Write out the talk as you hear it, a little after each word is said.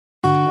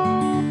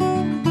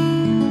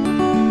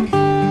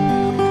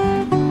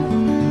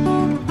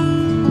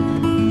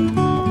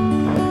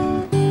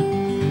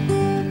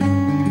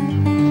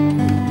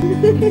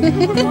I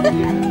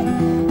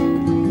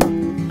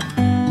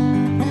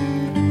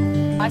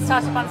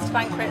started Buns to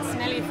Banquets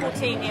nearly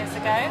 14 years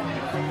ago,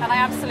 and I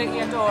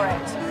absolutely adore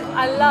it.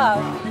 I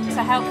love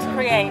to help to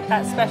create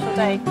that special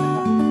day.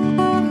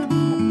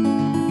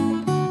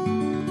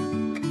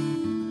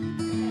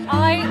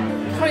 I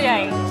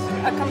create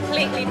a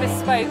completely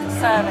bespoke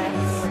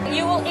service.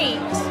 You will eat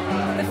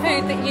the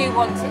food that you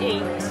want to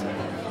eat.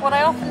 What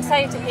I often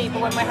say to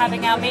people when we're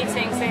having our meetings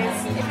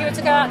is, if you were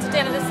to go out to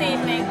dinner this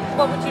evening,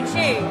 what would you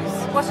choose?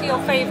 What are your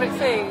favourite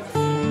foods?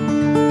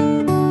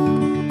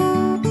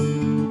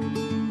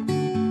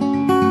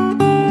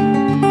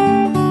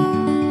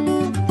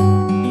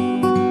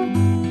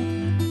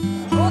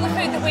 All the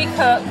food that we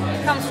cook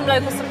comes from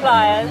local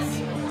suppliers.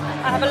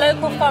 I have a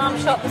local farm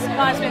shop that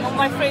supplies me with all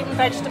my fruit and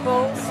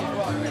vegetables.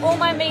 All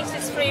my meat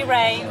is free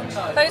range.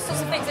 Those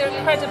sorts of things are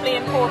incredibly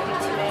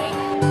important to me.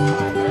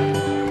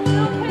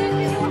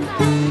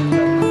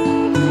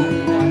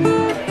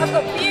 I've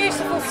got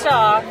beautiful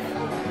staff.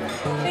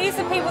 These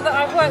are people that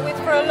I've worked with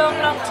for a long,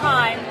 long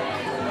time.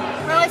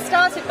 When I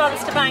started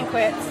Buns to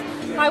Banquets,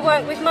 I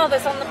worked with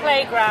mothers on the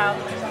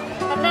playground.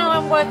 And now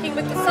I'm working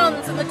with the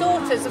sons and the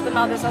daughters of the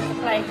mothers on the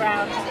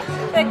playground.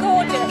 They're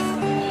gorgeous.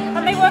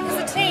 And they work as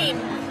a team.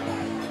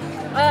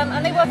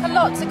 And they work a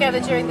lot together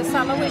during the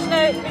summer, which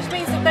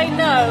means that they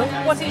know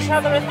what each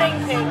other are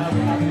thinking.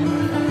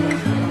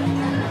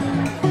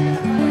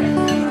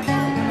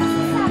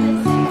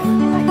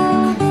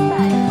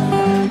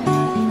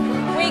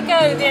 We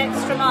go the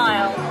extra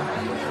mile.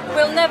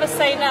 We'll never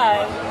say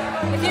no.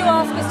 If you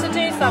ask us to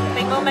do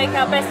something, we'll make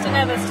our best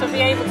endeavours to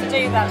be able to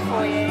do that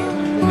for you.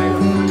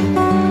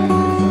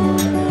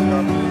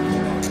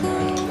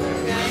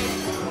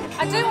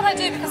 I do what I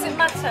do because it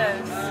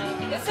matters.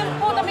 It's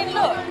important. I mean,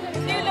 look,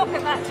 if you look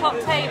at that top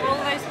table,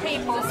 all those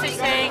people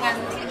sitting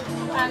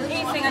and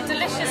eating a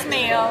delicious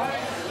meal,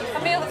 a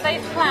meal that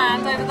they've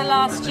planned over the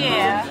last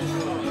year,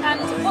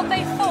 and what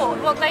they thought,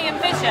 what they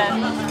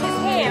envisioned, is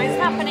here, it's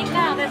happening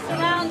now. They're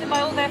surrounded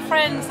by all their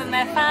friends and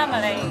their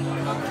family,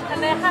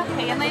 and they're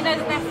happy, and they know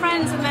that their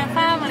friends and their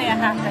family are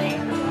happy.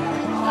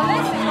 And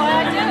this is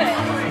why I do it.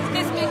 It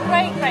gives me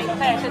great, great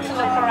pleasure to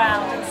look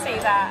around and see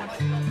that.